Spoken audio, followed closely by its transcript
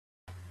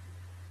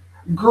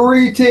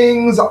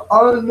Greetings,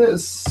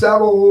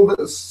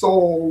 unsettled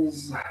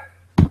souls.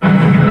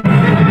 Welcome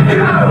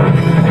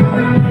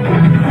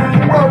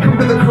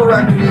to the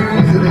Correct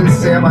Views. It is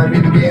Sam, I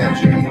mean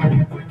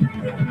Gangi,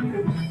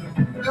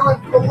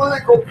 doing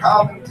political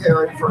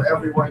commentary for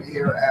everyone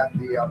here at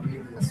the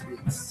Media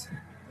Speaks.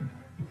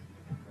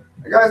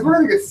 Hey guys, we're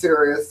going to get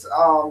serious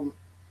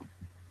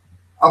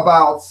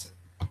about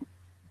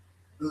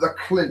the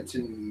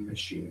Clinton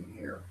machine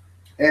here.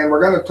 And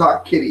we're going to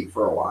talk kitty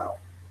for a while.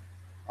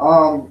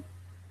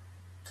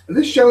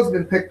 This show's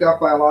been picked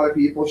up by a lot of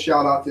people.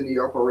 Shout out to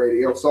Neopa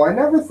Radio. So I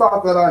never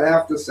thought that I'd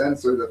have to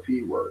censor the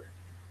P word.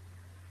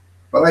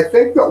 But I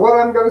think that what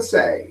I'm going to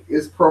say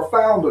is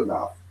profound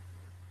enough,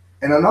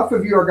 and enough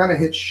of you are going to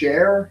hit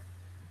share,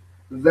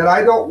 that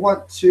I don't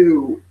want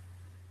to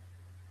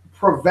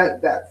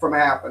prevent that from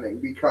happening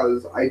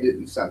because I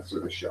didn't censor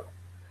the show.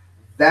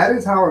 That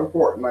is how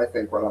important I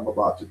think what I'm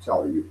about to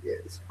tell you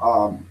is.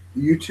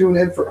 You tune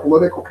in for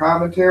political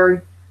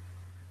commentary,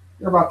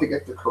 you're about to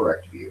get the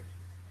correct view.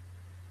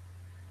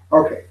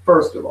 Okay,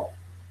 first of all,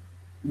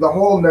 the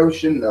whole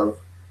notion of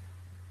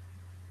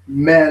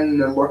men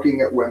looking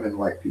at women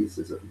like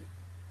pieces of meat.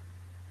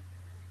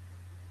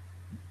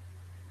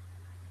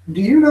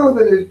 Do you know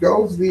that it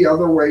goes the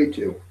other way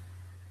too?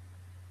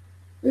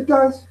 It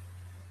does.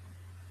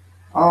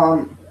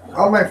 On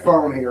my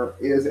phone here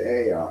is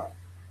a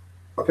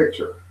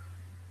picture.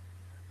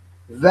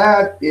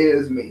 That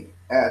is me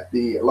at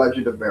the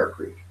Legend of Bear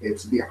Creek.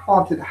 It's the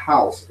haunted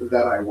house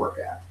that I work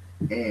at.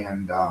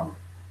 And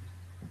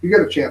if you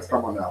get a chance,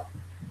 come on out.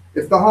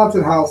 It's the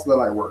haunted house that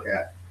I work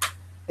at.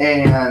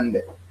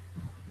 And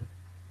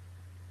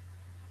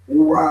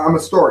I'm a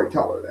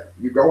storyteller there.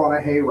 You go on a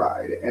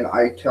hayride and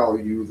I tell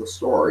you the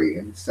story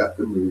and set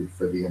the mood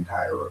for the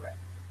entire event.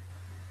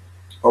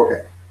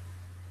 Okay.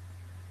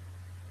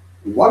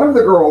 One of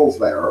the girls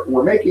there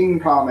were making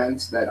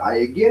comments that I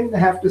again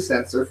have to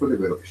censor for the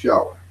good of the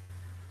show.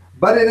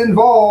 But it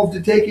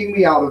involved taking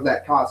me out of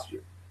that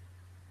costume.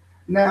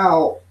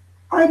 Now,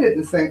 I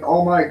didn't think,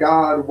 oh my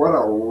God, what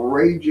a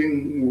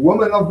raging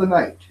woman of the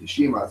night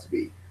she must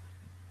be.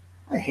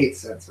 I hate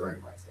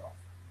censoring myself.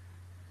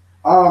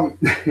 I'm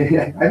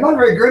not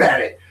very good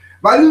at it,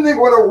 but I didn't think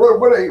what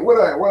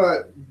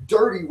a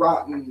dirty,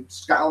 rotten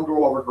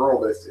scoundrel of a girl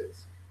this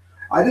is.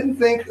 I didn't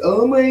think,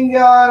 oh my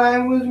God, I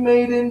was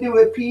made into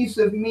a piece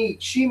of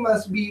meat. She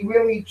must be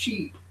really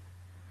cheap.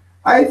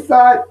 I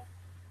thought,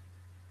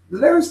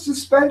 there's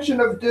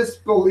suspension of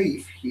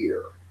disbelief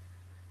here.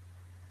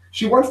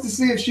 She wants to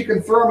see if she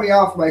can throw me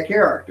off my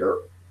character.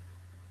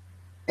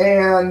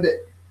 And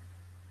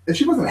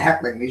she wasn't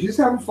heckling me. She's just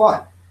having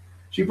fun.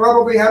 She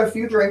probably had a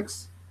few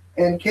drinks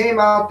and came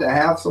out to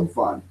have some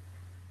fun.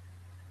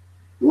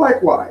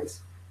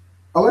 Likewise,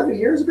 11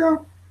 years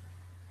ago,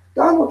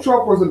 Donald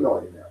Trump was a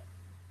millionaire.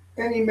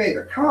 And he made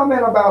a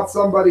comment about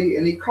somebody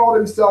and he called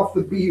himself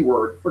the B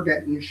word for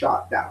getting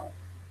shot down.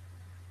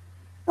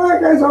 All right,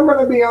 guys, I'm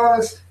going to be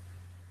honest.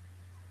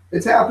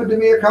 It's happened to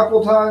me a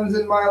couple times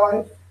in my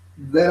life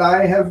that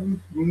I have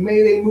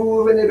made a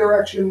move in a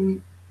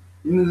direction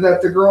that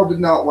the girl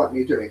did not want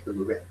me to make the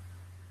move in.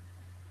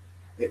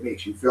 It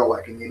makes you feel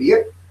like an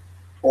idiot,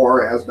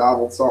 or as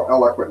Donald so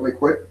eloquently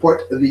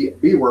put the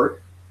B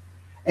word,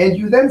 and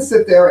you then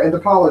sit there and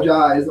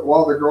apologize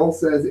while the girl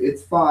says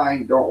it's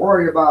fine, don't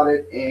worry about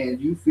it,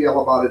 and you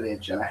feel about 1.5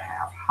 inches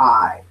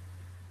high.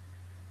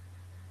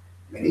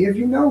 Many of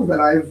you know that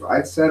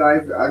I've said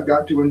I've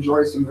got to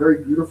enjoy some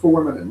very beautiful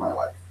women in my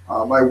life.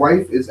 My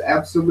wife is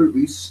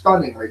absolutely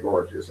stunningly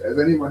gorgeous, as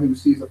anyone who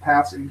sees a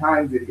passing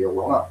time video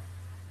will know.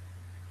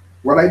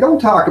 What I don't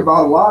talk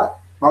about a lot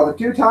are the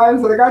 2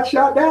 times that I got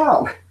shot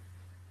down.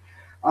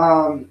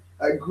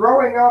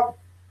 Growing up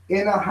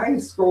in a high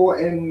school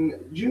and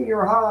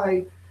junior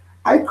high,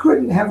 I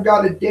couldn't have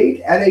got a date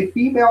at a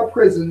female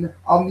prison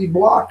on the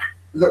block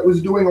that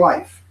was doing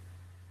life.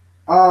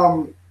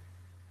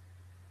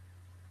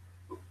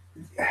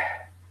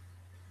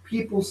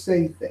 People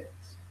say things.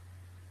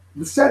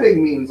 The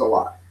setting means a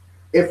lot.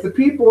 If the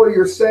people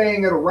you're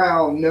saying it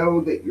around know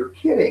that you're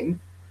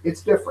kidding,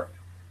 it's different.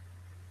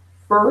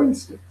 For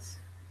instance,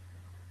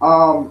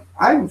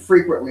 I'm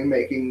frequently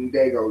making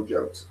Dago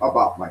jokes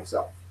about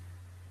myself.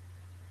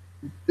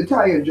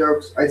 Italian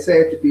jokes, I say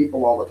it to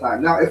people all the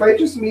time. Now, if I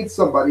just meet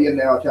somebody and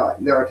they're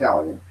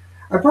Italian,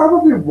 I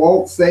probably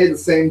won't say the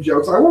same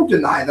jokes. I won't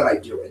deny that I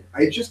do it.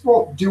 I just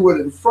won't do it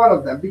in front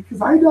of them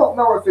because I don't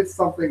know if it's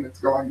something that's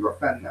going to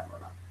offend them or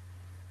not.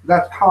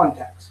 That's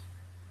context.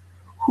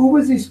 Who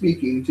was he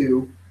speaking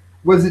to?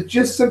 Was it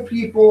just some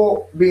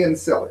people being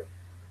silly?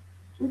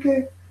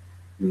 Okay,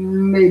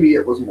 maybe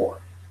it was more.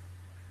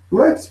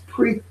 Let's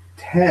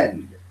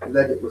pretend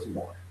that it was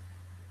more.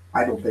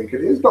 I don't think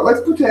it is, but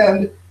let's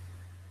pretend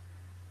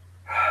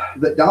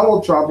that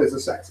Donald Trump is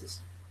a sexist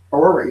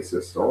or a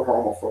racist or a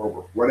homophobe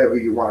or whatever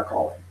you want to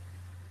call him.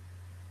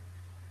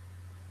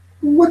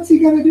 What's he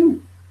going to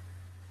do?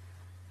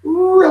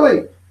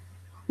 Really?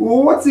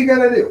 What's he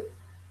going to do?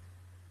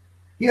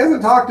 He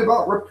hasn't talked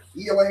about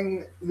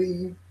repealing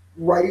the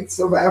rights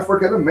of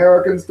African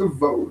Americans to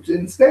vote.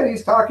 Instead,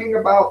 he's talking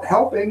about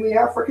helping the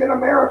African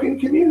American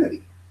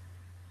community.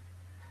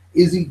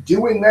 Is he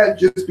doing that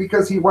just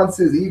because he wants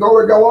his ego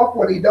to go up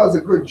when he does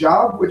a good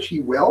job, which he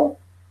will?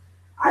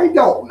 I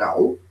don't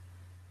know.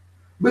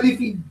 But if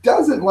he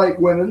doesn't like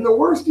women, the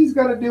worst he's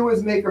going to do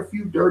is make a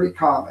few dirty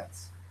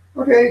comments.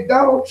 Okay,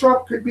 Donald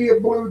Trump could be a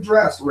blue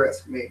dress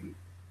risk, maybe.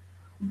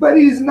 But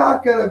he's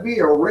not going to be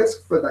a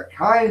risk for the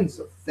kinds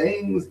of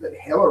things that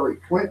Hillary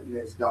Clinton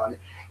has done,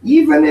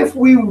 even if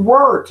we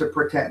were to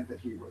pretend that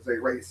he was a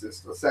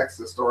racist, a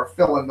sexist, or a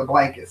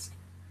fill-in-the-blankist.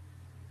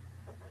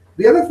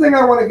 The other thing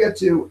I want to get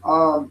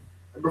to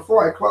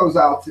before I close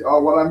out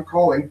what I'm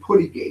calling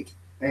Puttygate,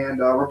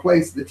 and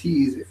replace the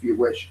T's if you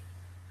wish.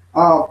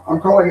 I'm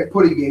calling it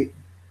Puttygate.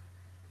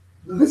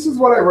 This is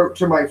what I wrote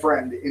to my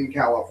friend in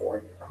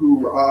California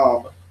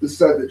who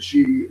said that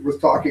she was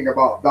talking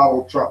about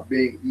Donald Trump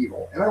being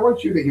evil. And I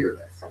want you to hear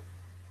this.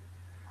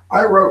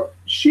 I wrote,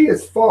 she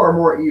is far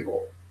more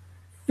evil.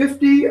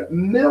 $50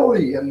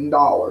 million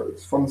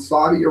from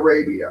Saudi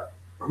Arabia,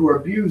 who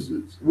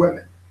abuses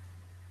women.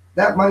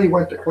 That money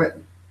went to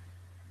Clinton.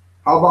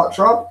 How about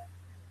Trump?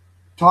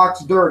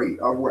 Talks dirty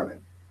of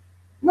women.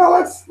 Now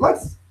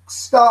let's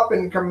stop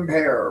and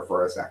compare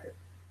for a second.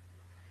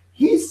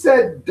 He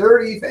said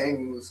dirty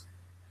things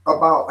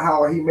about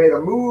how he made a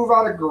move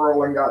on a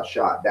girl and got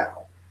shot down.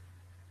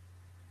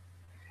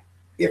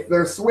 If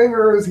they're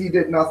swingers, he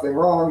did nothing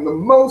wrong. The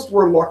most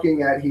we're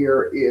looking at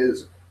here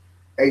is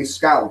a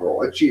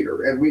scoundrel, a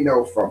cheater. And we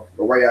know from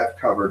the way I've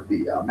covered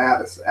the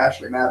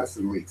Ashley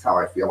Madison leaks how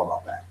I feel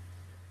about that.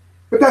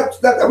 But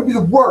that would be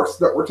the worst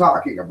that we're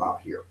talking about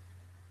here.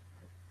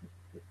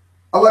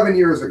 11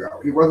 years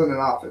ago, he wasn't in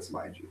office,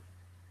 mind you.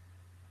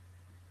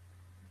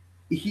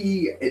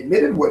 He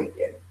admitted what he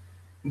did,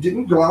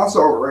 didn't gloss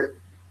over it,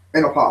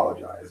 and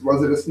apologized.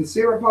 Was it a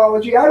sincere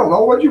apology? I don't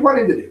know. What did you want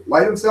him to do?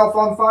 Light himself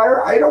on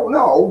fire? I don't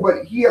know,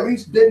 but he at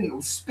least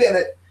didn't spin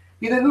it.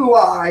 He didn't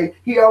lie.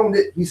 He owned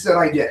it. He said,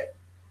 I did it.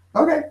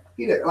 Okay,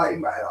 he did.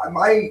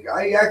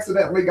 I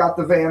accidentally got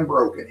the van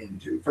broken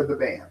into for the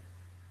band.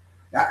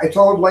 I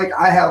told Blake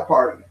I had a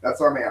part in it.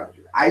 That's our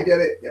manager. I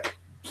did it.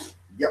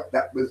 Yep,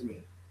 that was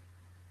me.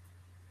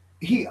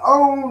 He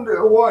owned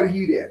what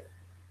he did.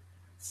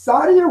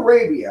 Saudi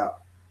Arabia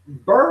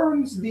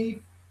burns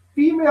the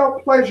female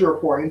pleasure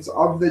points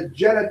of the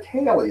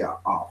genitalia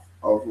off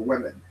of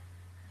women.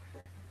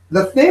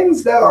 The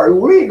things that are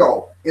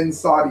legal in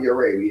Saudi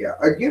Arabia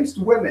against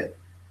women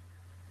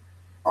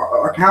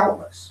are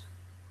countless.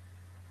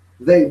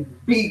 They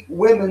beat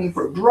women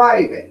for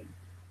driving.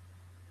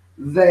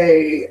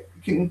 They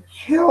can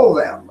kill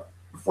them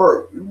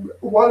for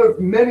one of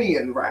many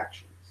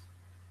infractions.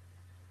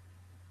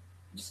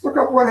 Just look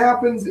up what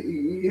happens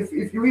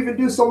if you even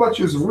do so much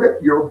as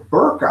rip your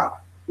burqa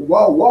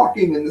while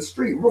walking in the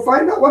street. We'll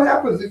find out what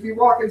happens if you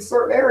walk in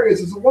certain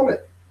areas as a woman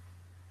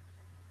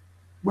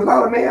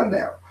without a man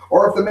there,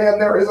 or if the man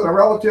there isn't a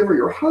relative or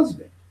your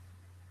husband.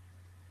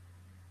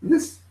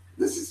 This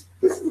is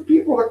the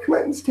people that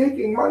Clinton's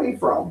taking money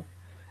from,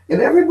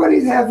 and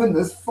everybody's having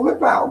this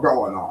flip out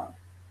going on.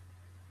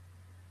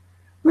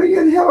 But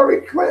yet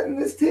Hillary Clinton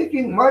is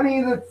taking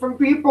money from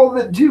people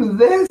that do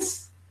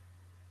this.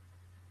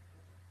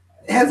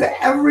 Has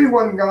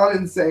everyone gone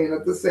insane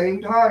at the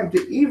same time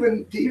to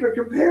even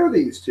compare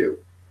these two?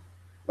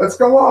 Let's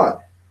go on.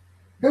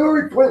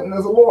 Hillary Clinton,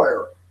 as a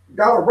lawyer,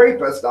 got a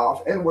rapist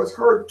off and was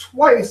heard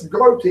twice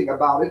gloating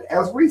about it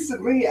as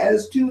recently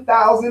as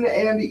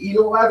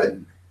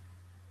 2011.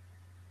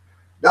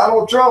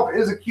 Donald Trump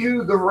is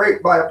accused of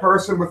rape by a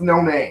person with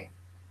no name.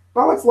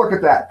 Well, let's look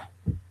at that.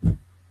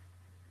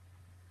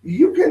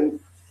 You can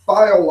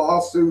file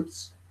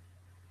lawsuits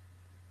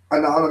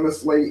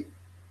anonymously,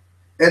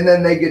 and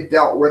then they get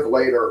dealt with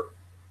later.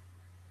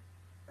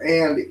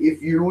 And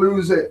if you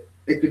lose it,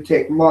 it could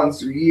take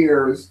months or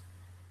years.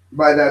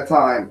 By that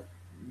time,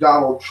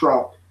 Donald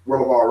Trump will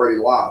have already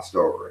lost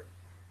over it.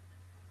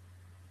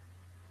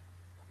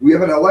 We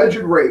have an alleged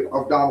rape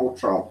of Donald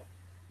Trump.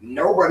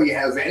 Nobody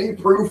has any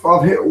proof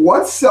of it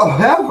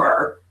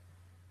whatsoever,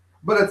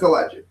 but it's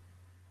alleged.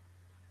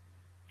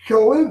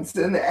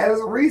 Clinton, as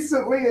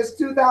recently as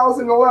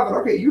 2011.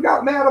 Okay, you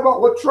got mad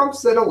about what Trump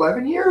said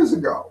 11 years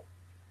ago,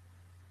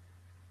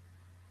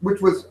 which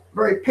was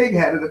very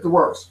pig-headed at the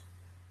worst,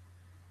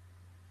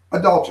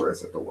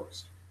 adulterous at the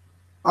worst.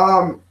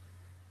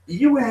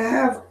 You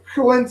have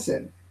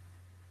Clinton,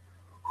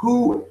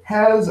 who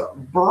has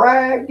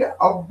bragged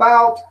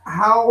about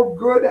how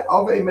good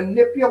of a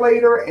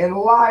manipulator and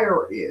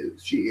liar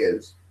she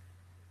is,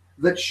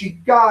 that she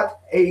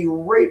got a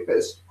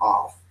rapist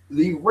off.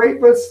 The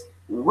rapist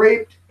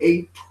raped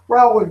a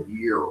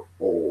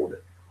 12-year-old.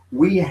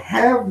 We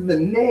have the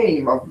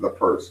name of the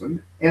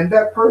person, and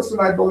that person,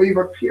 I believe,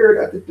 appeared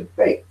at the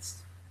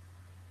debates.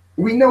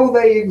 We know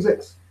they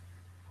exist.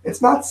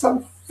 It's not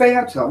some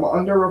phantom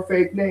under a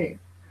fake name.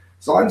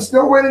 So I'm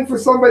still waiting for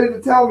somebody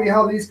to tell me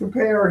how these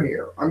compare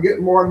here. I'm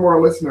getting more and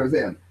more listeners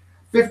in.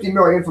 50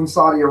 million from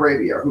Saudi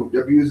Arabia, who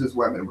abuses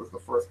women, was the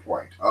first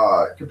point,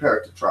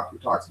 compared to Trump, who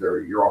talks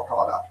dirty. You're all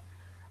caught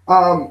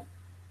up.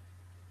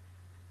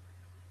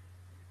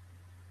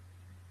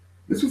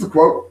 This was a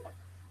quote.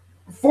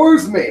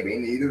 Force may be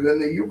needed in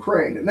the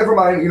Ukraine. And never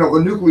mind,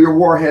 the nuclear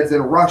warheads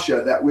in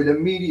Russia that would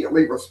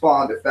immediately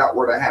respond if that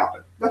were to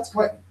happen. That's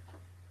Clinton.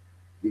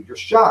 You're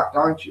shocked,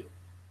 aren't you?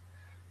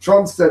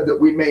 Trump said that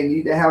we may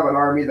need to have an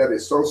army that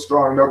is so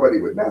strong nobody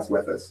would mess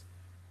with us.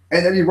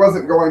 And then he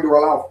wasn't going to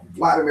allow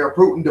Vladimir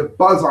Putin to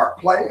buzz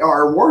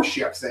our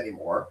warships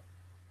anymore.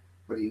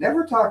 But he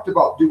never talked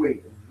about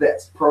doing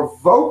this,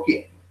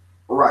 provoking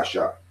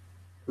Russia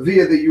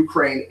via the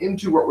Ukraine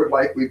into what would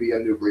likely be a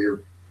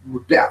nuclear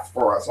death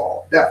for us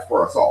all. Death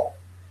for us all.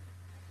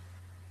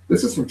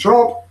 This is from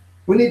Trump.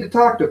 We need to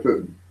talk to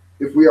Putin.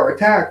 If we are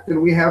attacked,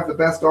 then we have the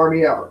best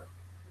army ever.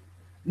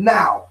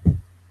 Now,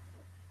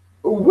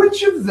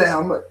 which of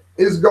them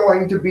is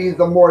going to be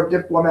the more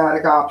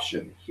diplomatic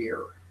option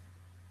here?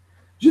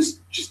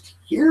 Just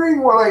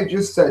hearing what I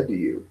just said to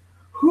you,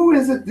 who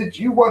is it that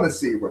you want to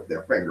see with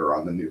their finger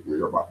on the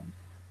nuclear button?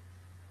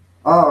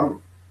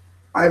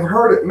 I've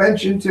heard it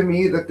mentioned to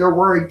me that they're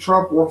worried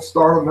Trump will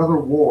start another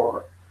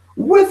war.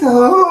 With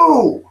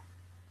who?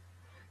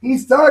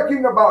 He's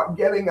talking about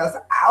getting us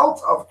out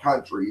of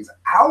countries,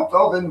 out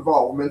of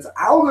involvements,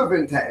 out of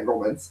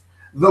entanglements.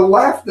 The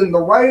left and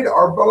the right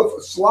are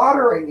both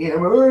slaughtering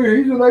him. Oh,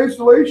 he's an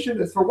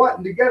isolationist for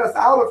wanting to get us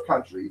out of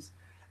countries.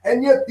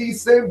 And yet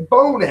these same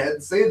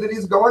boneheads say that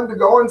he's going to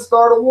go and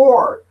start a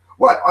war.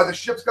 What, are the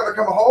ships going to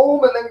come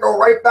home and then go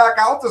right back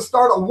out to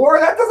start a war?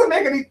 That doesn't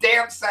make any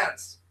damn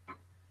sense.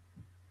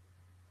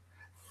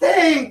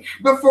 Think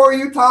before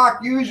you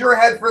talk. Use your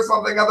head for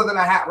something other than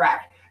a hat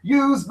rack.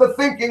 Use the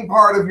thinking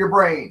part of your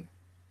brain.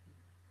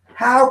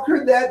 How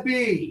could that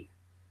be?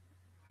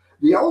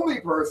 The only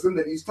person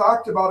that he's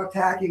talked about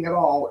attacking at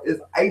all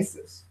is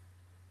ISIS.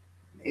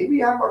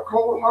 Maybe I'm a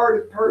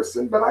cold-hearted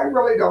person, but I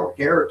really don't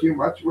care too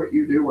much what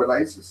you do with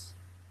ISIS.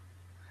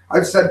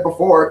 I've said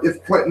before,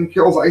 if Clinton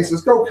kills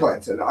ISIS, go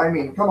Clinton. I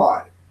mean, come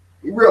on.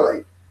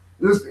 Really.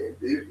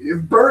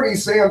 If Bernie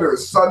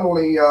Sanders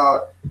suddenly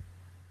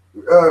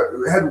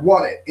had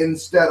won it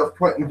instead of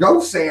Clinton, go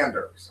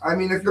Sanders. I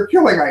mean, if you're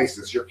killing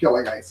ISIS, you're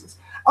killing ISIS.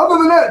 Other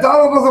than that,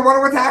 Donald doesn't want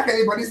to attack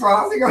anybody, so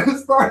how's he going to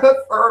start a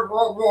third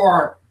world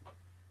war?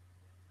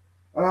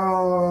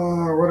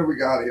 What do we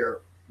got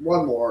here?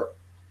 One more.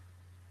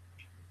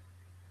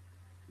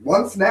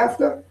 Wants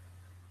NAFTA?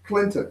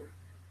 Clinton.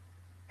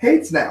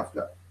 Hates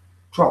NAFTA?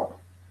 Trump.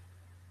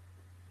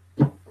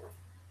 The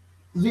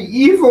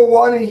evil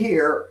one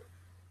here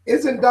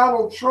isn't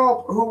Donald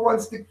Trump, who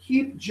wants to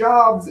keep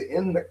jobs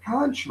in the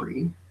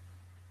country.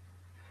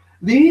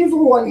 The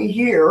evil one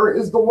here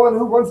is the one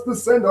who wants to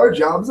send our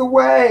jobs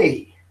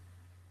away.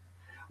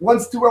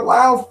 Wants to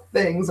allow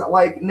things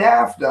like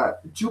NAFTA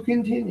to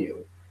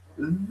continue.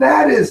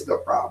 That is the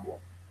problem.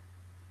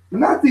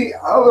 Not the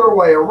other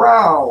way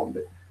around.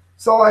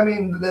 So, I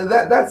mean,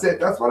 that's it.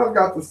 That's what I've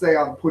got to say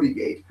on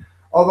Puttygate.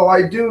 Although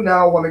I do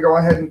now want to go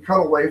ahead and cut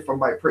away from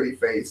my pretty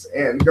face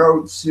and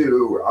go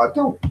to,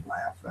 don't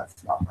laugh,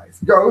 that's not nice.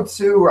 Go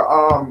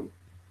to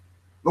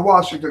the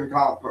Washington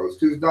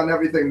Compost, who's done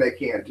everything they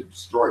can to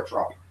destroy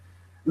Trump.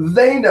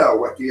 They know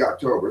what the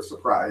October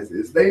surprise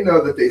is. They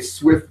know that they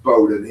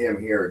swift-boated him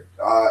here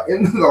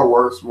in the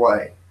worst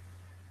way.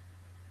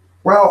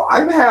 Well,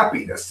 I'm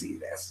happy to see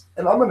this,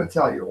 and I'm going to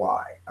tell you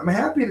why. I'm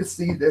happy to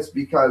see this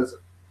because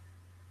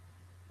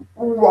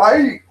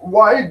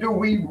why do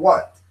we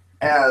want,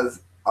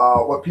 as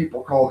what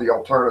people call the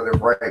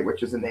alternative right,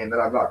 which is a name that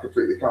I'm not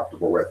completely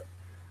comfortable with,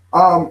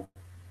 how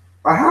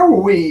are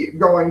we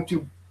going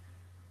to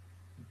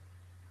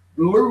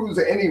lose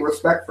any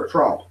respect for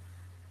Trump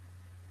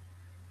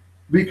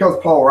because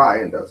Paul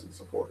Ryan doesn't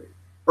support it,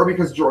 or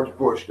because George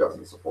Bush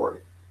doesn't support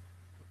it?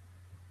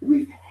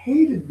 We've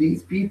hated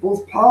these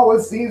people's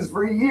policies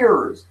for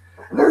years.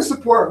 Their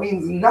support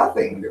means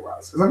nothing to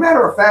us. As a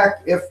matter of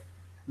fact, if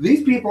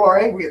these people are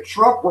angry at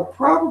Trump, we're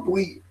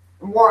probably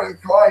more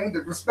inclined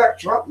to respect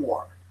Trump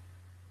more.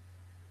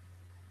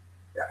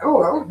 I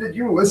don't know. Did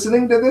you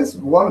listening to this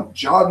want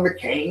John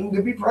McCain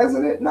to be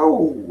president?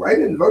 No, I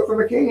didn't vote for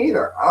McCain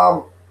either.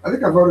 I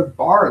think I voted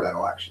Barr in that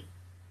election.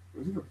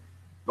 Was it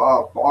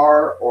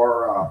Barr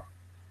or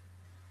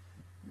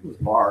it was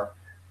Barr?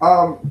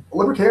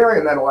 Libertarian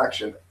in that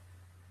election.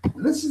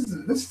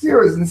 This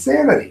here is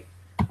insanity.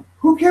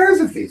 Who cares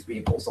if these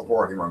people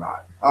support him or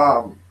not?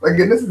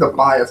 Again, this is a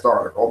biased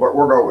article, but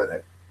we'll go with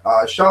it.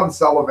 Sean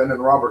Sullivan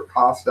and Robert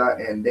Costa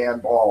and Dan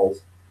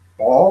Balls.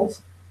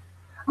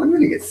 I'm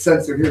going to get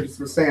censored here just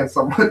for saying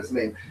someone's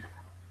name.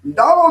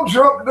 Donald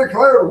Trump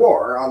declared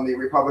war on the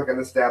Republican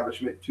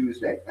establishment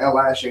Tuesday,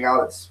 lashing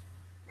out at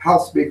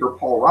House Speaker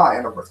Paul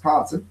Ryan of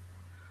Wisconsin,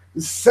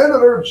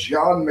 Senator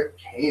John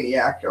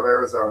McCainiak of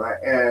Arizona,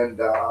 and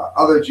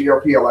other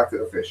GOP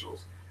elected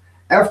officials,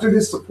 after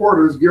his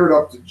supporters geared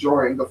up to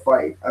join the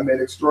fight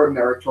amid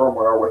extraordinary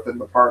turmoil within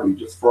the party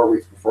just 4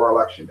 weeks before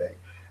Election Day.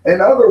 In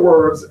other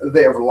words,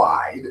 they have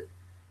lied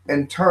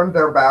and turned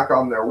their back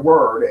on their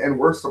word, and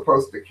we're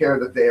supposed to care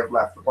that they have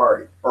left the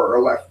party,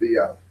 or left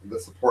the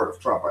support of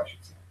Trump, I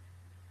should say.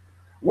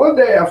 One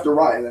day after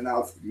Ryan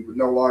announced that he would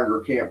no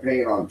longer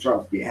campaign on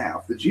Trump's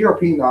behalf, the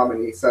GOP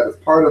nominee said as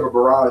part of a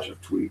barrage of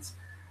tweets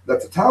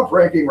That the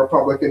top-ranking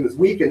Republican is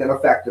weak and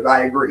ineffective,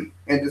 I agree,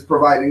 and is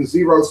providing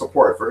zero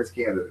support for his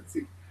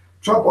candidacy.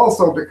 Trump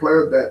also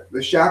declared that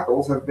the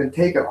shackles have been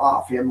taken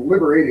off him,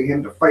 liberating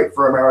him to fight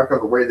for America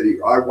the way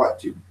that I want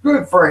to.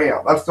 Good for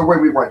him. That's the way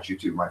we want you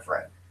to, my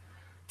friend.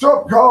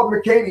 Trump called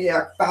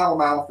McCainiac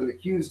foul-mouthed and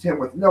accused him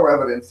with no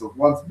evidence of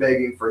once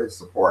begging for his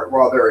support.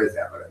 Well, there is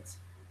evidence.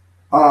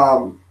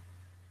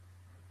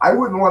 I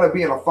wouldn't want to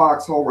be in a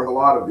foxhole with a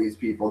lot of these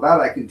people.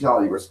 That I can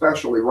tell you,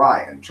 especially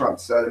Ryan, Trump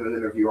said in an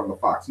interview on the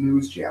Fox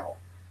News channel.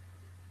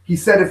 He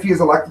said if he is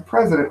elected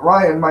president,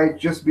 Ryan might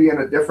just be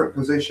in a different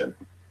position.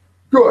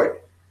 Good.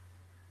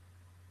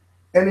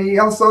 And he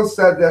also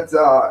said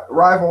that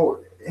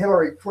rival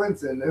Hillary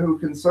Clinton, who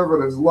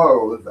conservatives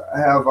loathe,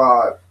 have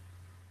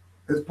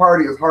his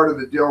party is harder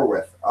to deal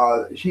with.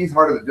 She's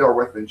harder to deal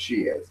with than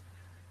she is.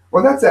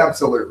 Well, that's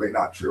absolutely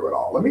not true at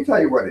all. Let me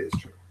tell you what is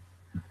true.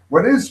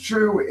 What is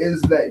true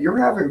is that you're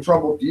having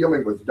trouble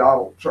dealing with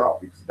Donald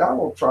Trump because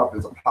Donald Trump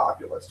is a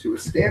populist who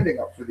is standing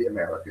up for the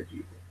American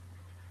people.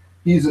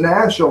 He's a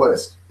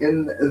nationalist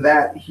in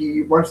that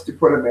he wants to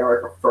put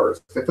America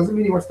first. That doesn't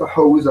mean he wants to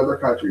hose other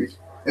countries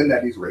and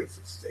that he's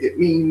racist. It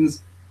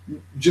means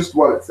just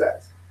what it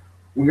says.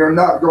 We are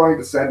not going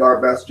to send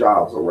our best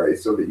jobs away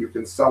so that you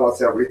can sell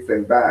us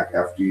everything back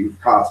after you've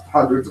cost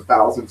hundreds of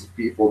thousands of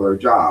people their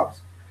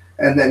jobs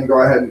and then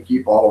go ahead and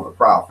keep all of the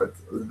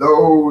profits.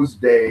 Those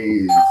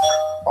days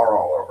are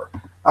all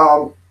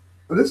over.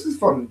 This is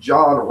from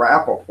John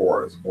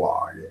Rappaport's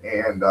blog,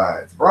 and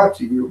it's brought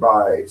to you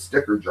by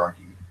Sticker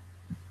Junkie,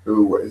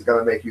 who is going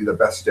to make you the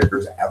best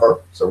stickers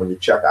ever. So when you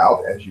check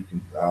out, as you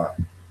can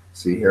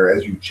see here,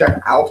 as you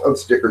check out of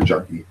Sticker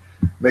Junkie,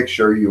 make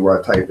sure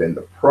you type in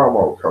the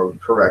promo code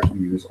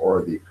CORRECTVIEWS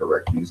or the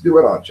correct views. Do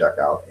it on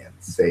checkout and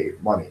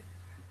save money.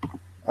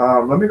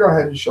 Let me go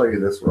ahead and show you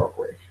this real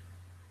quick.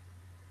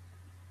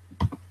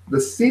 The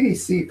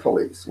CDC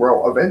police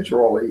will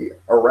eventually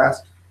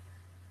arrest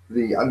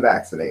the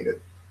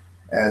unvaccinated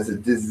as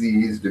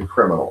diseased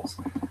criminals.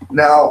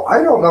 Now,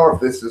 I don't know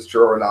if this is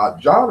true or not.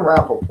 John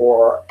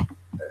Rappaport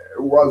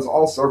was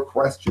also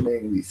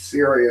questioning the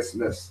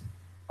seriousness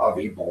of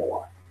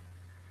Ebola.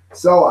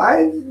 So I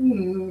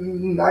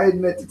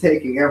admit to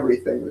taking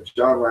everything that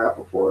John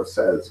Rappaport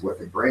says with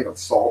a grain of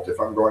salt if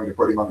I'm going to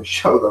put him on the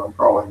show that I'm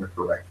calling the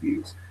correct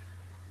views.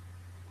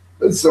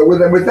 So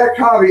with that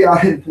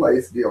caveat in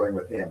place dealing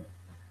with him,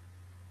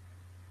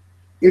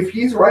 if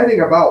he's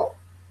writing about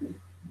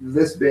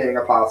this being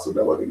a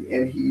possibility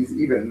and he's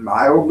even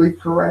mildly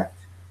correct,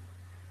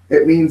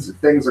 it means that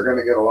things are going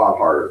to get a lot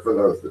harder for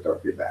those that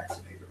don't get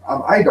vaccinated.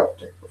 I don't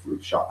take the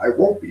flu shot. I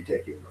won't be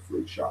taking the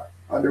flu shot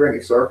under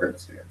any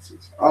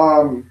circumstances.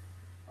 I'll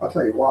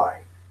tell you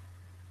why.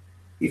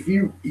 If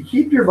you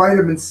keep your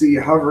vitamin C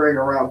hovering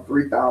around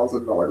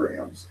 3,000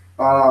 milligrams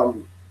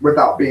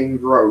without being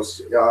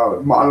gross,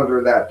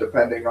 monitor that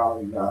depending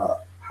on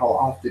how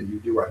often you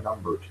do a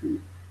number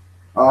two.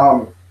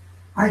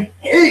 I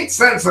hate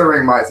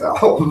censoring myself,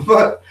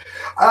 but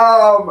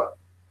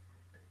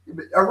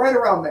right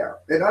around there.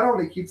 It not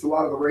only keeps a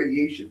lot of the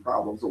radiation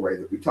problems away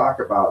that we talk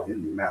about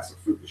in the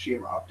massive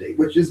Fukushima update,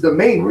 which is the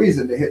main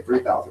reason to hit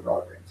 3,000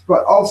 milligrams,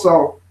 but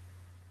also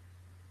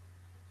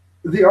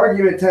the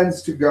argument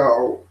tends to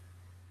go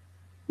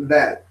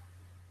that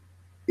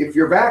if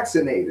you're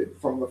vaccinated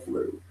from the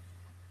flu,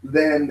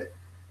 then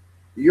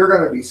you're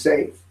going to be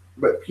safe.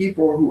 But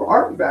people who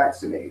aren't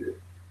vaccinated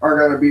are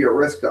going to be a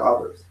risk to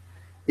others.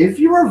 If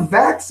you are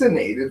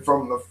vaccinated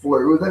from the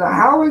flu, then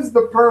how is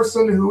the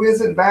person who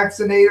isn't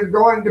vaccinated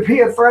going to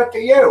be a threat to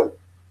you?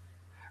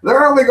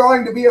 They're only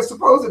going to be a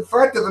supposed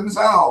threat to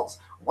themselves.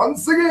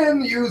 Once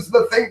again, use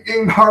the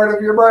thinking part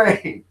of your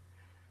brain.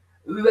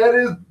 That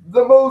is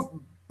the most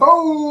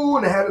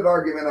boneheaded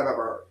argument I've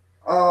ever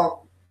heard.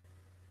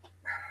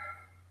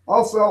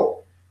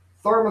 Also,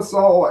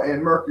 thermosol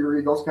and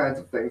mercury, those kinds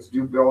of things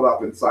do build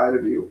up inside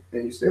of you.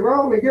 And you say,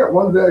 well, let me get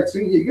one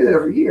vaccine. You get it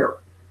every year.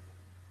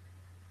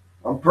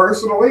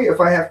 Personally, if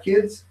I have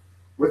kids,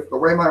 with the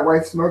way my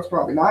wife smokes,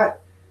 probably not.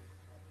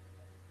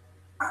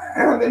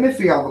 I'm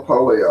iffy on the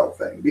polio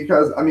thing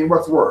because, I mean,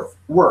 what's worse,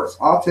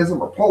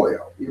 autism or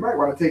polio? You might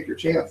want to take your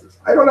chances.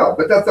 I don't know,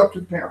 but that's up to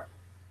the parent.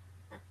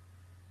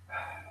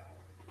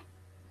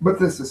 But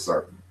this is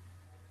certain.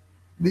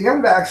 The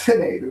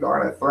unvaccinated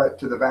aren't a threat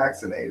to the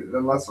vaccinated,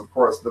 unless, of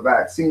course, the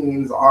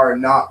vaccines are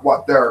not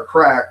what they're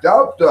cracked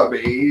up to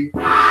be.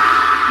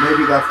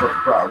 Maybe that's what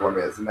the problem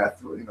is, and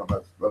that's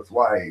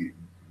why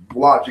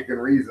logic and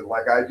reason,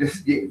 like I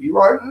just gave you,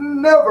 are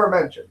never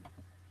mentioned.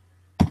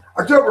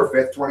 October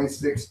 5th,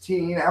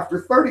 2016,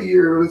 after 30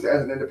 years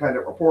as an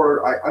independent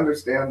reporter, I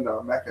understand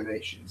the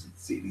machinations of the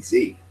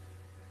CDC.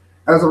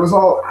 As a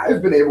result,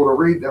 I've been able to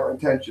read their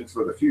intentions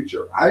for the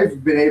future.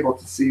 I've been able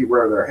to see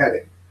where they're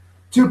heading.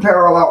 Two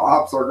parallel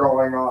ops are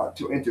going on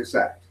to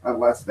intersect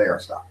unless they are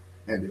stopped.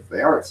 And if they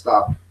aren't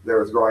stopped,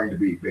 there is going to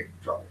be big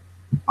trouble.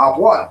 Op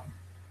 1.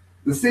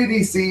 The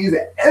CDC's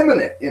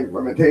imminent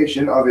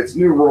implementation of its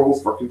new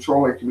rules for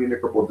controlling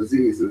communicable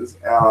diseases.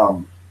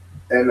 And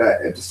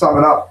to sum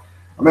it up,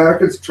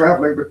 Americans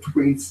traveling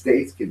between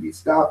states can be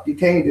stopped,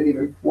 detained, and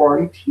even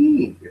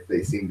quarantined if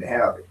they seem to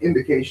have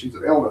indications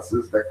of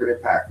illnesses that could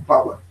impact the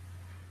public.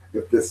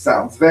 If this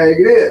sounds vague,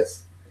 it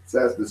is. It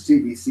says the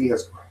CDC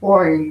has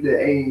coined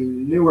a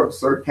new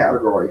absurd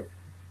category,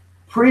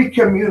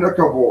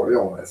 pre-communicable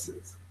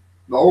illnesses.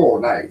 Oh,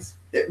 nice.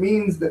 It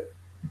means that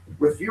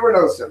with few or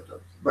no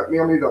symptoms, but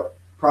merely the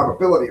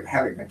probability of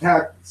having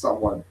contact with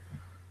someone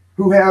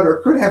who had or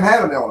could have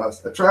had an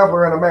illness, a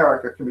traveler in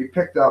America can be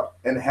picked up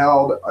and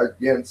held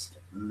against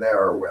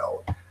their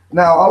will.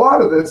 Now, a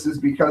lot of this is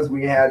because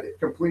we had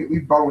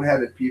completely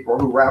boneheaded people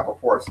who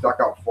Rappaport stuck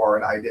up for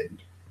and I didn't,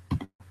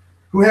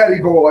 who had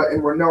Ebola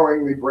and were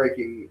knowingly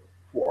breaking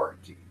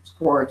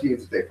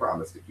quarantines that they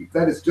promised to keep.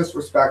 That is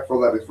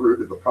disrespectful, that is rude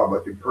to the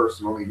public, and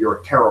personally,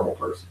 you're a terrible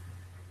person.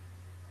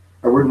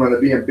 I wouldn't want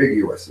to be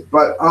ambiguous,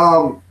 but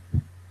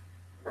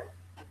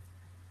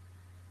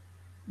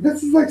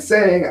this is like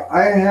saying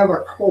I have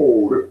a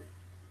cold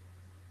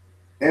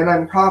and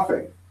I'm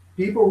coughing.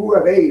 People who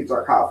have AIDS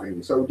are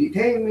coughing, so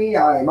detain me,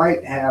 I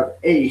might have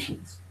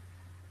AIDS.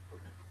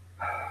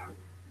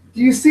 Do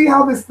you see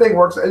how this thing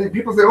works? And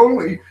people say,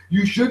 only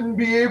you shouldn't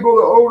be able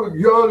to own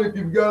a gun if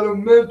you've got a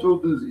mental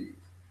disease.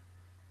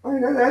 I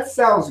mean, that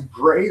sounds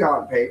great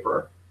on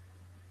paper.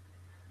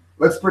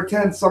 Let's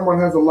pretend someone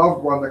has a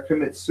loved one that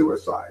commits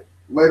suicide.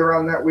 Later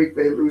on that week,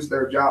 they lose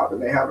their job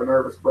and they have a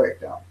nervous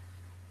breakdown.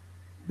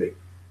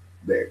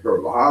 They go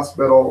to the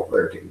hospital,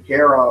 they're taken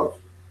care of,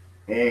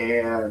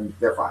 and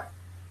they're fine.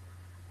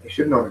 They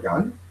shouldn't own a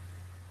gun.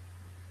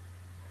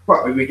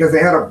 What, because they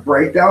had a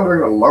breakdown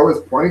during the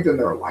lowest point in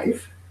their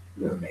life?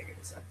 It doesn't make any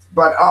sense.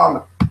 But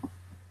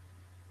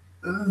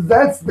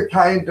that's the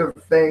kind of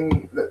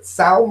thing that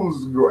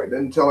sounds good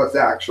until it's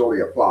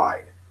actually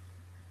applied.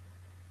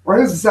 Well,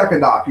 here's the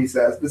second op. He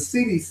says, the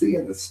CDC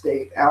and the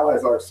state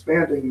allies are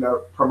expanding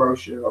the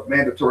promotion of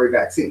mandatory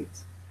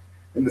vaccines.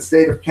 In the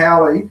state of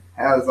Cali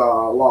has a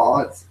law,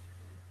 it's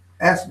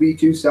SB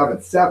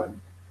 277,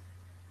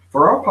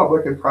 for all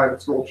public and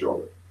private school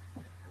children.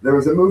 There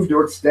was a move to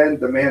extend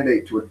the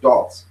mandate to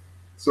adults.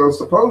 So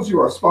suppose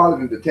you are spotted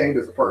and detained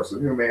as a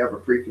person who may have a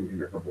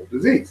pre-communicable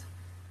disease.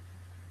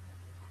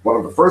 One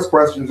of the first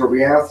questions that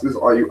we ask is,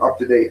 are you up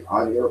to date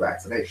on your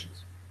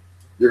vaccinations?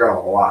 You're going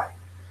to lie.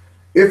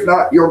 If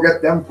not, you'll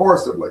get them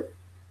forcibly.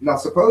 Now,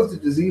 suppose the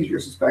disease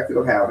you're suspected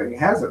of having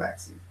has a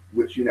vaccine,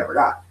 which you never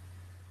got.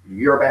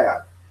 You're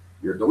bad.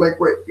 You're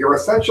delinquent. You're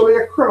essentially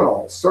a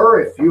criminal. Sir,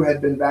 if you had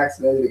been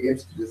vaccinated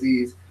against the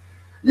disease,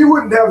 you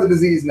wouldn't have the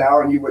disease now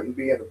and you wouldn't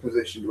be in a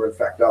position to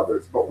infect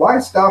others. But why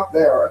stop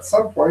there? At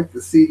some point, the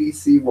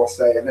CDC will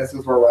say, and this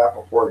is where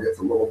Rappaport gets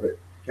a little bit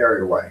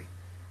carried away,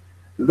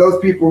 those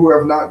people who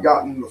have not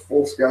gotten the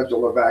full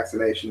schedule of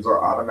vaccinations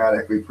are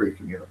automatically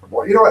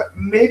pre-communicable. You know what?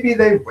 Maybe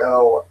they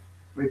will.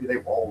 Maybe they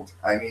won't.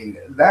 I mean,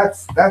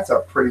 that's a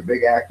pretty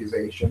big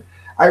accusation.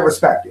 I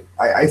respect it.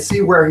 I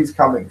see where he's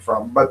coming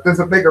from, but there's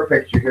a bigger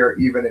picture here,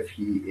 even if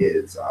he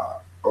is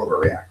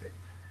overreacting.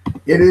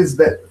 It is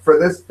that for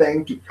this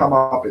thing to come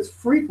up as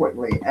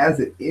frequently as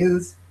it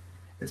is,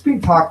 it's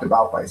being talked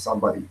about by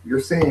somebody. You're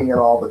seeing it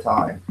all the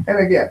time. And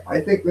again, I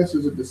think this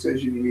is a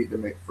decision you need to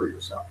make for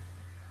yourself.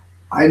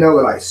 I know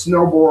that I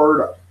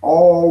snowboard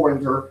all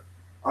winter.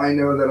 I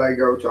know that I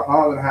go to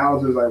haunted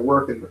houses. I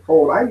work in the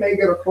cold. I may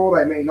get a cold,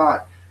 I may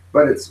not,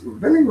 but it's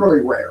very,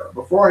 really rare.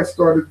 Before I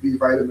started the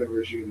vitamin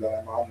regime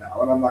that I'm on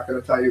now, and I'm not going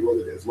to tell you what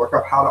it is, look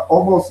up how to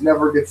almost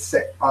never get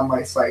sick on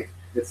my site.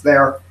 It's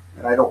there,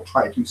 and I don't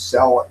try to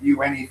sell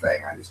you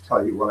anything. I just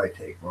tell you what I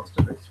take. Most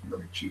of it's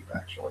really cheap,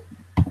 actually.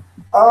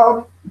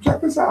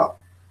 Check this out.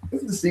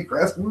 This is the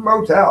Seacrest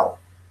Motel,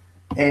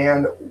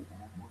 and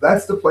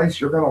that's the place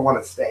you're going to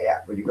want to stay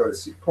at when you go to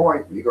Cedar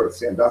Point, when you go to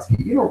Sandusky.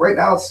 You know, right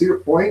now, Cedar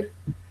Point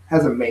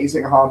has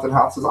amazing haunted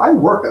houses. I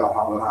work at a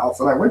haunted house,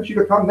 and I want you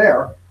to come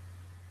there.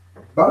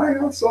 But I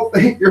also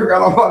think you're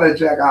going to want to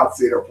check out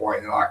Cedar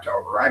Point in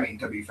October. I mean,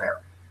 to be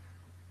fair,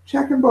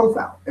 check them both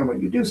out. And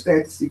when you do stay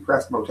at the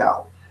Seacrest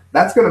Motel,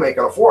 that's going to make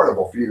it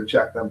affordable for you to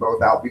check them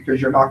both out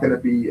because you're not going to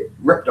be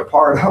ripped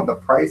apart on the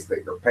price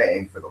that you're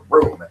paying for the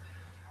room.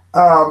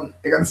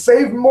 You're going to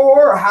save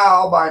more.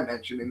 How? By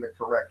mentioning the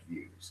correct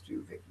views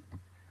to Vicky.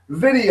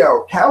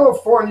 Video,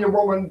 California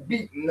woman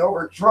beaten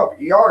over Trump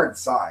yard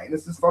sign.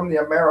 This is from the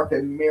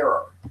American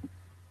Mirror.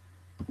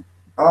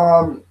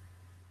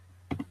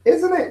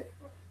 Isn't it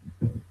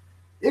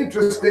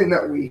interesting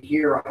that we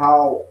hear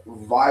how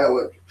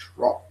violent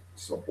Trump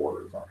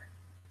supporters are?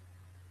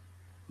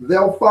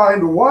 They'll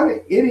find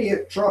one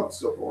idiot Trump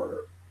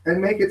supporter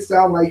and make it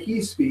sound like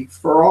he speaks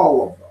for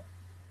all of them.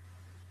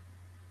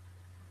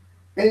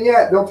 And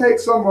yet they'll take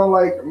someone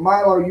like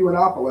Milo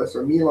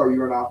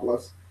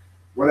Yiannopoulos,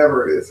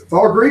 whatever it is. It's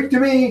all Greek to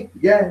me.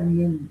 Yeah,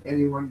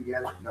 anyone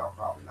get it? No,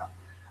 probably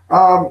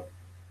not.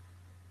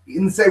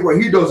 And say, well,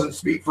 he doesn't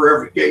speak for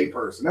every gay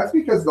person. That's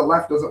because the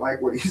left doesn't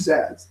like what he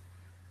says.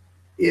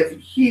 If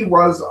he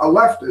was a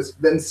leftist,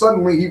 then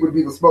suddenly he would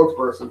be the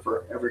spokesperson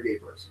for every gay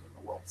person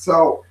in the world.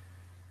 So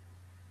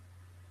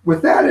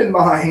with that in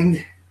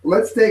mind,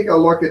 let's take a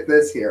look at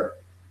this here.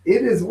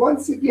 It is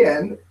once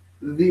again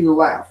the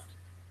left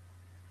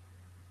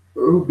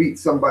who beat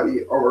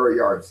somebody over a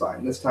yard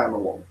sign, this time a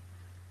woman.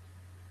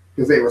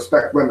 Because they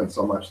respect women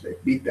so much, they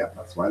beat them.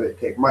 That's why they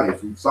take money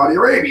from Saudi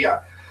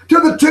Arabia to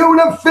the tune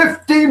of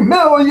 $50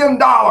 million.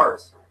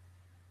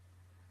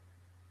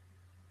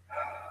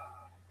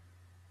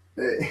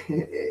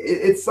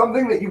 It's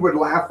something that you would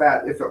laugh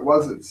at if it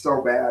wasn't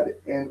so bad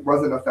and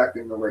wasn't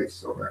affecting the race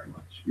so very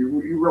much. You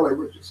really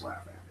would just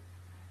laugh at it.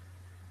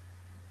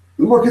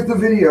 Look at the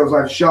videos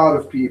I've shot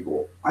of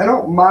people. I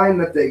don't mind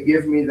that they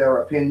give me their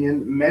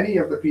opinion. Many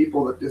of the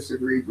people that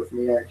disagreed with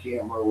me on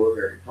camera were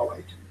very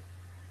polite to me.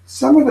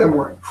 Some of them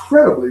were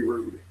incredibly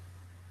rude.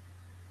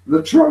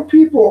 The Trump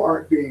people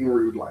aren't being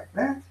rude like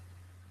that.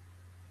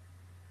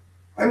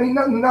 I mean,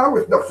 not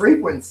with the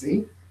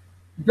frequency.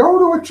 Go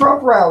to a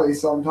Trump rally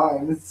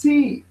sometime and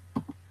see.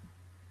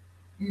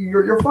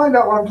 You'll find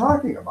out what I'm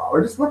talking about.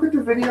 Or just look at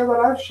the video that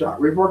I've shot.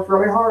 We've worked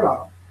really hard on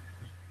them.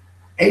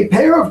 A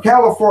pair of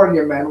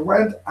California men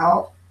went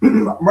on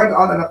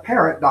an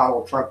apparent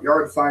Donald Trump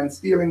yard sign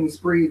stealing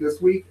spree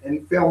this week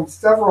and filmed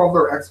several of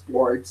their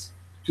exploits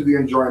to the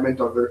enjoyment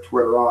of their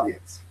Twitter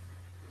audience.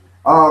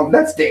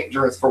 That's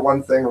dangerous for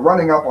one thing.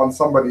 Running up on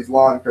somebody's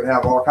lawn could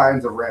have all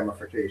kinds of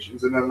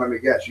ramifications. And then let me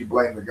guess, you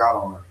blame the gun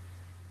owner.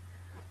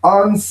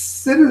 One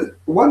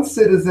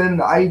citizen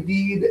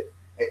ID'd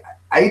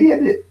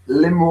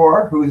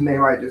Limor, whose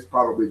name I just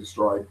probably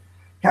destroyed,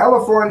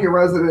 California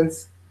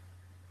residents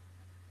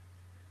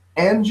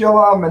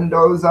Angela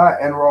Mendoza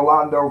and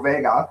Rolando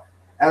Vega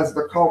as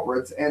the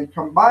culprits and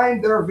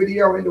combined their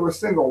video into a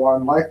single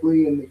one,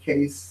 likely in the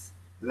case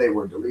they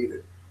were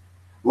deleted.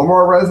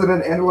 Limor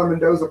resident Angela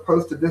Mendoza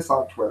posted this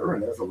on Twitter,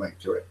 and there's a link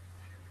to it.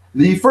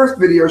 The first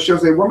video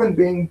shows a woman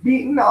being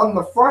beaten on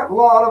the front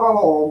lawn of a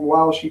home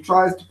while she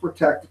tries to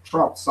protect a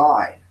Trump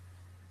sign.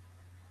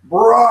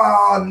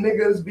 Bruh,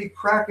 niggas be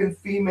cracking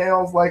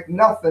females like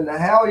nothing.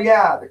 Hell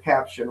yeah, the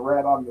caption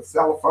read on the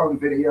cell phone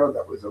video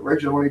that was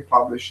originally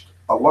published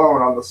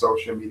alone on the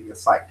social media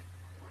site.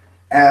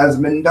 As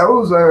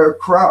Mendoza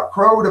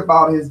crowed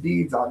about his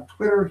deeds on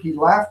Twitter, he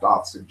laughed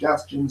off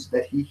suggestions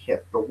that he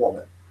hit the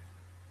woman.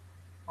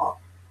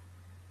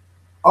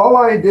 All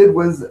I did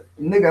was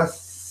nigga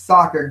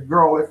sock a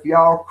girl if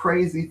y'all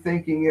crazy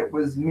thinking it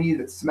was me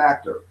that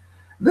smacked her.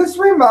 This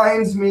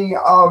reminds me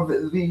of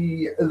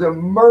the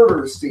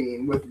murder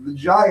scene with the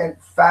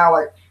giant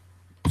phallic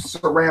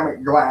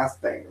ceramic glass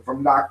thing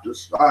from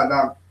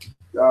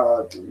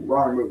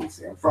wrong movie,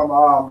 Sam, from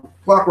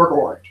Clockwork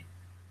Orange.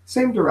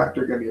 Same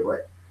director, give me a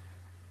break.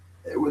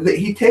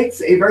 He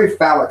takes a very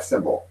phallic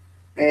symbol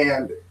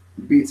and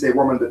beats a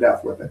woman to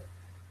death with it.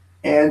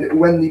 And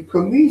when the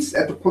police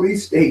at the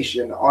police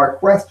station are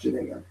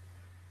questioning him,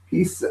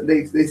 they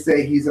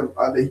say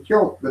they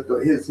killed that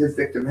his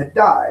victim had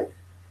died.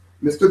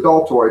 Mr.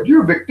 Daltoid,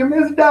 your victim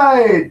has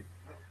died.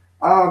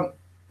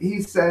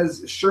 He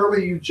says,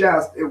 surely you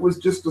jest. It was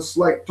just a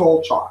slight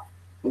toll chalk,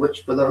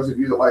 which for those of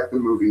you that like the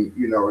movie,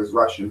 you know, is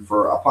Russian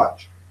for a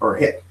punch or a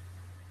hit.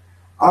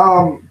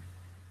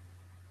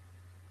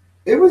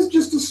 It was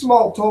just a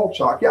small toll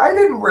chalk. Yeah, I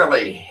didn't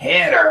really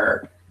hit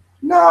her.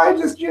 No, I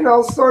just,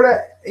 sort of,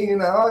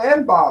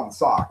 N-bomb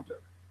socked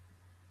her.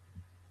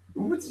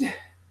 Which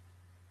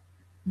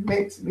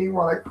makes me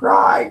want to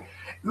cry.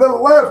 The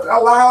left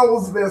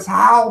allows this.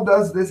 How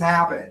does this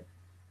happen?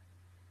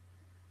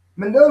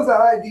 Mendoza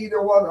ID'd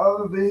one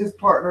of his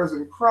partners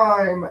in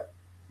crime.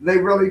 They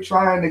really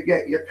trying to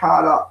get you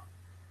caught up.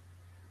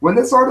 When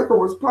this article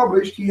was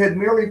published, he had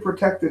merely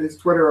protected his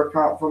Twitter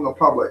account from the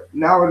public.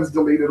 Now it is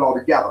deleted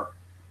altogether.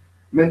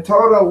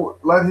 Mendoza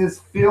let his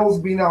feels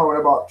be known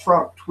about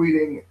Trump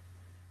tweeting,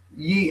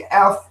 "Ye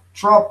F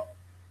Trump."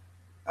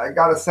 I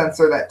gotta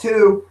censor that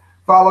too.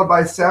 Followed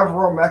by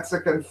several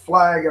Mexican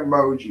flag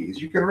emojis.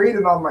 You can read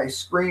it on my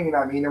screen.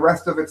 I mean, the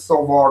rest of it's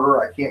so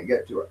vulgar I can't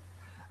get to it.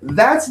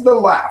 That's the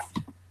left.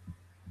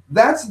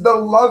 That's the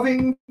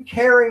loving,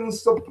 caring,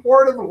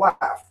 supportive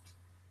left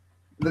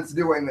that's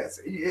doing this.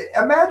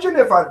 Imagine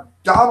if a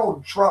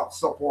Donald Trump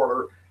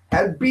supporter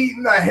had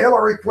beaten a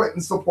Hillary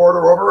Clinton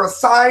supporter over a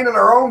sign in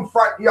her own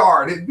front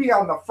yard. It'd be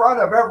on the front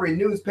of every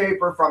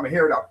newspaper from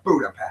here to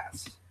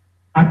Budapest.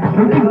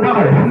 And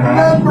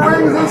that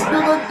brings us to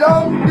the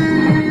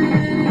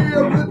Dumbdee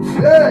of the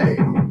day.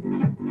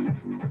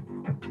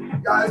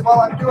 Guys, while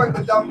I'm doing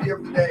the Dumbdee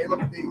of the day,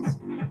 look at these.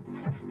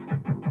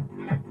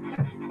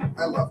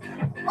 I love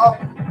them.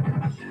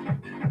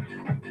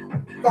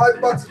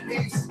 $5 a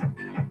piece.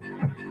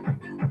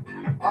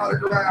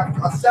 Autographed.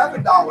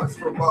 $7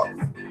 for both.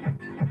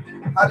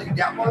 How do you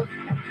get one?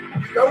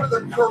 You go to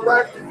the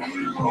correct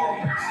views.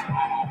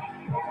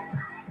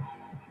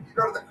 You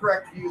go to the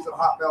correct views at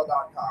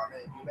hotmail.com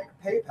and you make a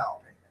PayPal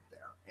payment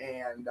there.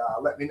 And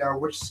let me know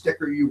which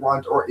sticker you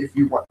want or if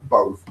you want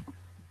both.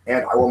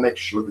 And I will make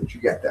sure that you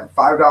get them.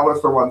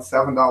 $5 for one,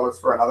 $7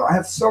 for another. I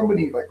have so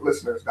many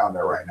listeners down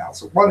there right now.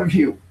 So one of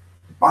you,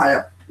 buy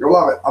them. You'll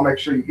love it. I'll make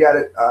sure you get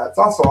it. It's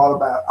also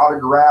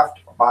autographed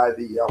by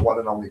the one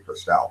and only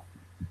Christelle.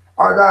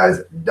 All right,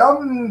 guys,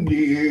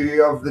 Dumbdee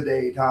of the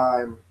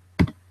daytime.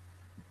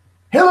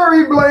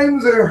 Hillary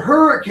blames a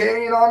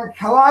hurricane on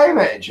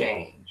climate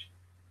change.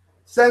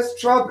 says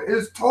Trump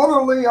is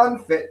totally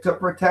unfit to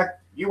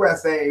protect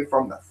USA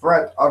from the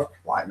threat of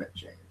climate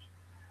change.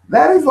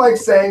 That is like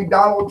saying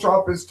Donald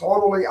Trump is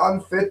totally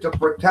unfit to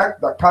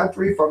protect the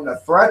country from the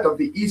threat of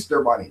the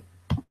Easter Bunny.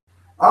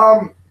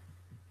 The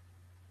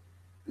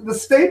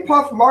Stay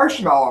Puft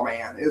Marshmallow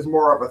Man is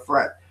more of a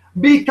threat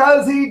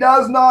because he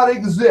does not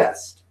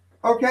exist.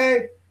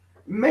 Okay?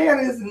 Man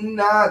is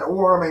not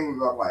warming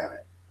the planet.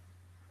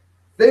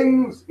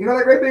 Things, you know,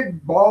 that great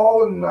big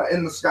ball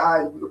in the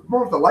sky, the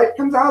moment the light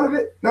comes out of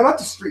it? No, not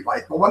the street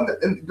light, the one that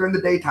during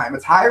the daytime.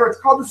 It's higher. It's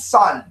called the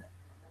sun.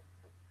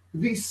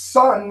 The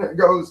sun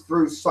goes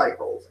through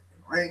cycles.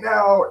 Right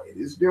now, it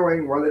is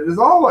doing what it has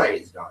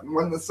always done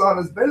when the sun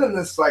has been in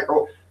this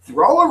cycle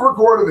through all of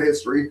recorded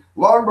history,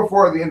 long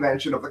before the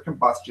invention of the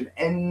combustion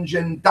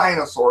engine.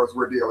 Dinosaurs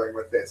were dealing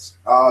with this.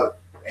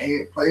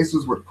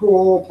 Places would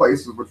cool,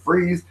 places would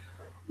freeze.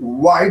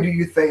 Why do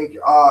you think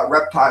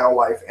reptile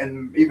life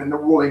and even the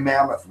woolly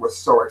mammoth was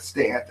so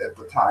extant at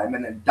the time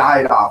and then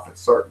died off at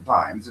certain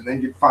times? And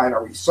then you'd find a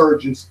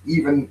resurgence,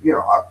 even, you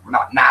know,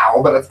 not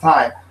now, but at the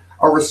time,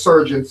 a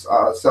resurgence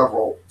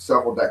several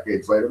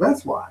decades later.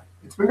 That's why.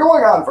 It's been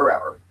going on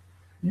forever.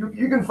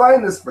 You can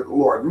find this with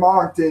Lord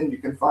Monckton. You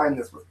can find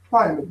this with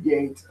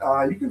ClimateGate.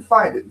 You can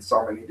find it in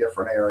so many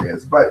different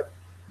areas. But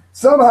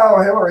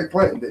somehow Hillary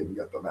Clinton didn't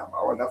get the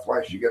memo, and that's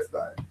why she gets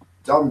the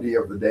Dumbdee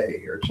of the day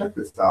here. Check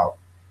this out.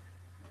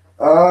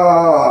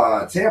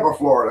 Tampa,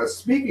 Florida.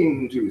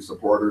 Speaking to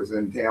supporters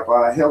in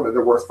Tampa, Hillary,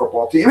 the worst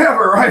football team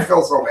ever. I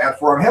feel so bad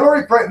for him.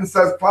 Hillary Clinton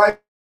says climate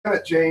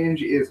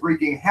change is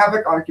wreaking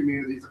havoc on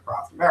communities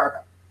across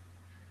America.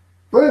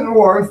 Clinton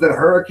warns that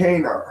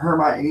Hurricane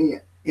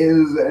Hermione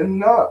is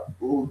not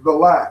the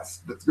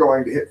last that's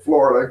going to hit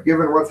Florida,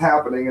 given what's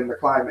happening in the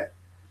climate.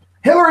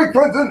 Hillary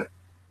Clinton,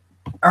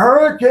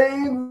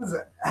 hurricanes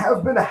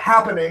have been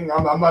happening.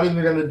 I'm not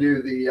even going to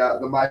do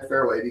the My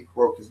Fair Lady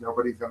quote because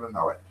nobody's going to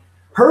know it.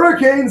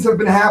 Hurricanes have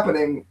been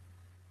happening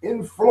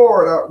in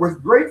Florida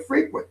with great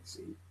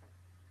frequency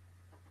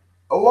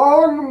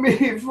long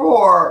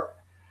before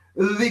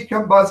the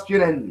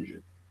combustion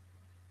engine,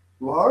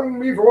 long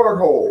before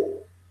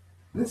coal.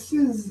 This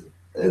is,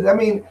 I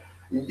mean,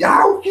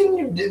 how can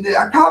you,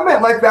 a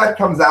comment like that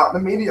comes out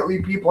and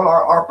immediately people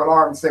are up in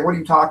arms saying, what are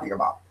you talking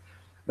about?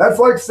 That's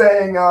like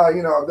saying,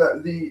 you know,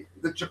 the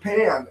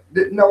Japan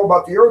didn't know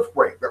about the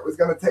earthquake that was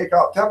going to take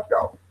out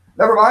TEPCO.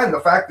 Never mind the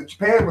fact that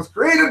Japan was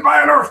created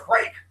by an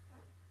earthquake.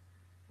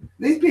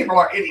 These people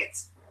are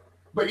idiots.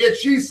 But yet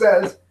she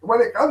says,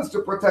 when it comes to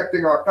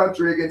protecting our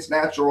country against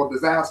natural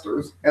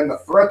disasters and the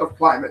threat of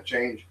climate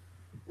change,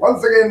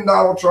 once again,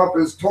 Donald Trump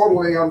is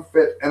totally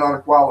unfit and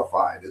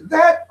unqualified.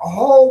 That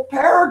whole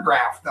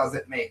paragraph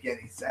doesn't make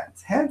any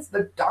sense. Hence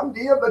the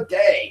Dumbdee of the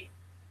day.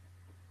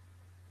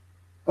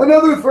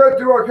 Another threat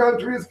to our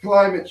country is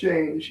climate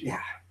change.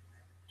 Yeah.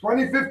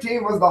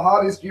 2015 was the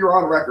hottest year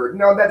on record.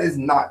 No, that is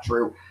not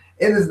true.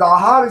 It is the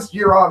hottest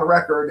year on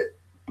record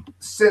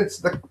since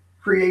the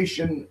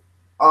creation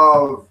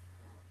of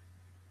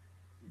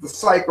the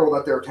cycle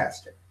that they're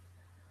testing.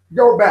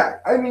 Go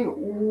back. I mean,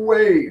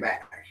 way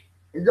back.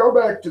 Go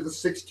back to the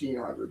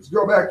 1600s.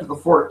 Go back to the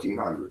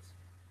 1400s.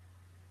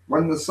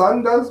 When the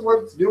sun does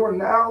what it's doing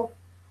now,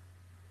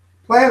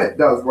 planet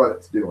does what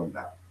it's doing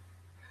now.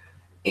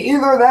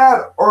 Either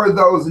that or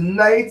those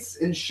knights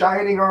in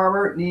shining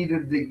armor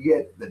needed to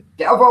get the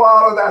devil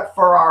out of that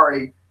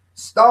Ferrari,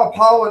 stop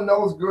hauling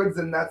those goods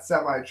in that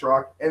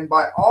semi-truck, and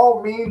by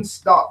all means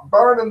stop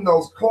burning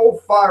those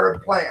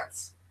coal-fired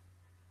plants.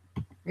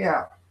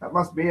 Yeah, that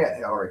must be it,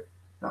 Hillary.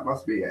 That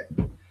must be it.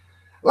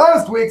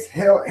 Last week's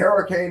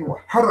hurricane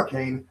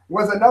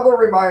was another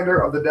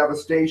reminder of the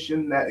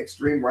devastation that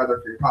extreme weather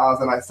can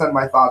cause, and I send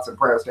my thoughts and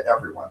prayers to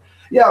everyone.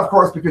 Yeah, of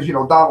course, because, you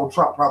know, Donald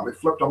Trump probably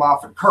flipped him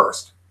off and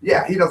cursed.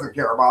 Yeah, he doesn't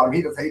care about him.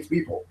 He just hates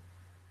people.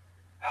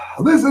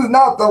 This is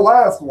not the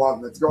last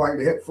one that's going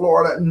to hit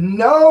Florida.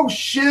 No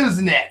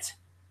shiznit,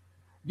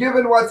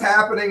 given what's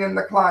happening in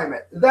the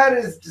climate. That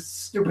is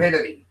just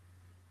stupidity.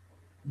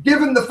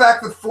 Given the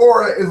fact that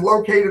Florida is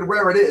located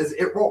where it is,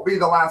 it won't be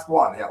the last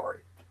one,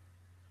 Hillary.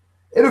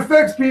 It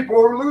affects people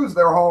who lose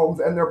their homes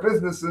and their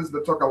businesses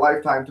that took a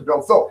lifetime to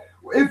build. So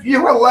if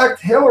you elect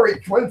Hillary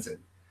Clinton,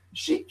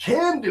 she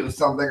can do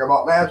something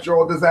about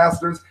natural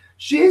disasters.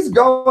 She's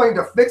going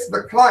to fix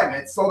the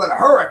climate so that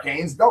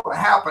hurricanes don't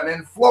happen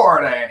in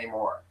Florida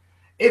anymore.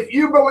 If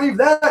you believe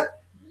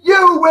that,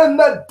 you win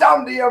the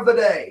Dumbdee of the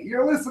day.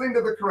 You're listening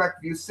to The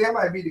Correct Views. Sam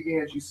I.B.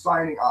 Gangi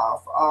signing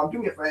off. Do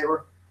me a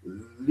favor,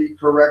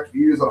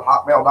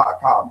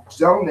 thecorrectviews@hotmail.com.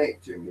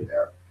 Donate to me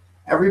there.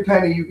 Every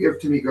penny you give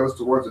to me goes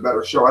towards a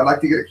better show. I'd like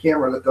to get a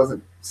camera that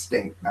doesn't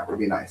stink. That would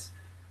be nice.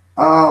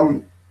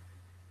 I'm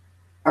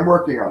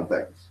working on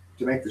things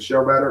to make the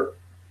show better.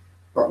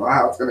 Don't know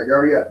how it's going to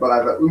go yet, but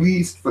I've at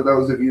least, for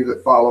those of you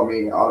that follow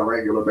me on a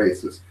regular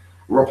basis,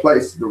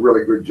 replaced the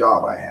really good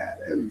job I had.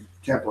 And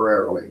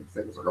temporarily,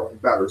 things are going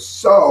better.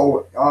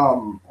 So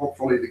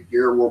hopefully the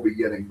gear will be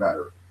getting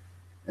better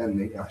and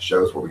the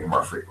shows will be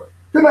more frequent.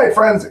 Good night,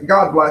 friends.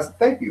 God bless.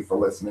 Thank you for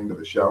listening to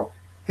the show.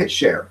 Hit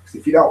share. Because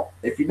if you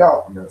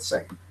don't, I'm going to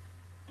sing.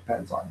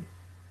 Depends on you.